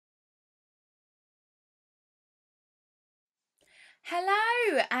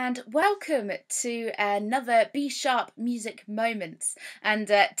Hello and welcome to another BSharp Music Moments. And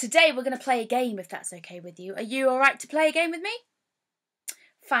today we're going to play a game, if that's okay with you. Are you alright to play a game with me?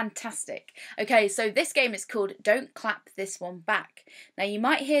 Fantastic. Okay, so this game is called Don't Clap This One Back. Now you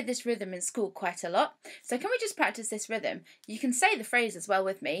might hear this rhythm in school quite a lot. So can we just practice this rhythm? You can say the phrase as well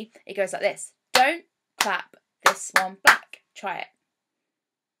with me. It goes like this. Don't clap this one back. Try it.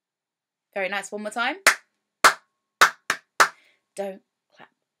 Very nice. One more time. Don't clap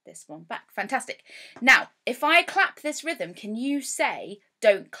this one back. Fantastic. Now, if I clap this rhythm, can you say,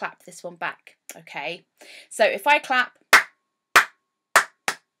 don't clap this one back? Okay. So if I clap,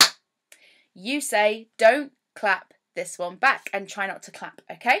 you say, don't clap this one back and try not to clap.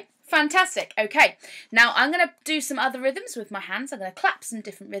 Okay. Fantastic. Okay. Now I'm going to do some other rhythms with my hands. I'm going to clap some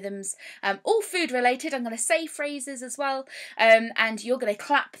different rhythms, all food related. I'm going to say phrases as well. And you're going to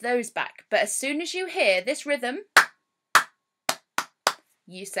clap those back. But as soon as you hear this rhythm,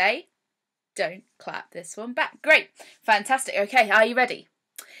 you say, don't clap this one back. Great. Fantastic. Okay, are you ready?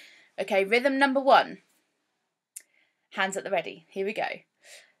 Okay, rhythm number 1. Hands at the ready. Here we go.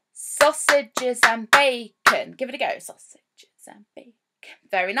 Sausages and bacon. Give it a go. Sausages and bacon.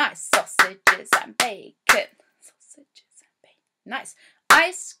 Very nice. Sausages and bacon. Sausages and bacon. Nice.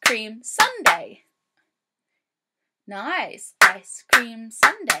 Ice cream sundae. Nice. Ice cream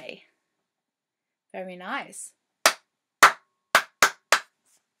sundae. Very nice.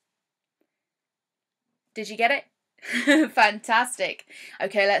 Did you get it? Fantastic.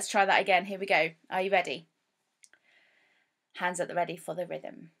 Okay, let's try that again. Here we go. Are you ready? Hands at the ready for the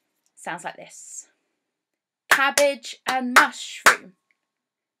rhythm. Sounds like this. Cabbage and mushroom.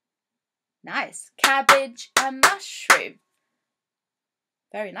 Nice. Cabbage and mushroom.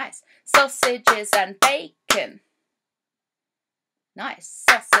 Very nice. Sausages and bacon. Nice.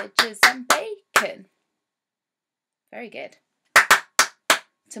 Sausages and bacon. Very good.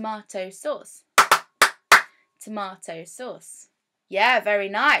 Tomato sauce. Tomato sauce. Yeah, very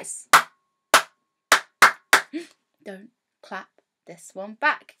nice. Don't clap this one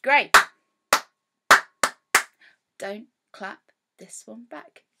back. Great. Don't clap this one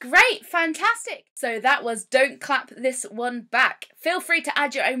back. Great, fantastic. So that was Don't Clap This One Back. Feel free to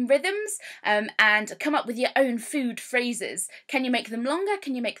add your own rhythms and come up with your own food phrases. Can you make them longer?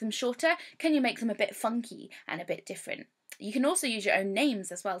 Can you make them shorter? Can you make them a bit funky and a bit different? You can also use your own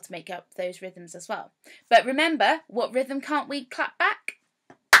names as well to make up those rhythms as well. But remember, what rhythm can't we clap back?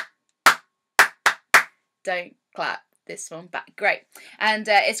 Don't clap this one back. Great. And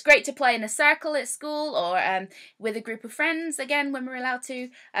it's great to play in a circle at school or with a group of friends, again, when we're allowed to.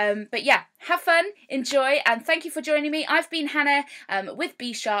 But yeah, have fun, enjoy, and thank you for joining me. I've been Hannah with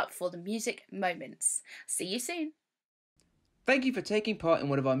BSharp for the Music Moments. See you soon. Thank you for taking part in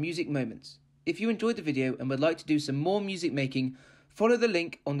one of our music moments. If you enjoyed the video and would like to do some more music making, follow the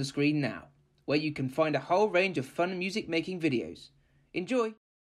link on the screen now, where you can find a whole range of fun music making videos. Enjoy!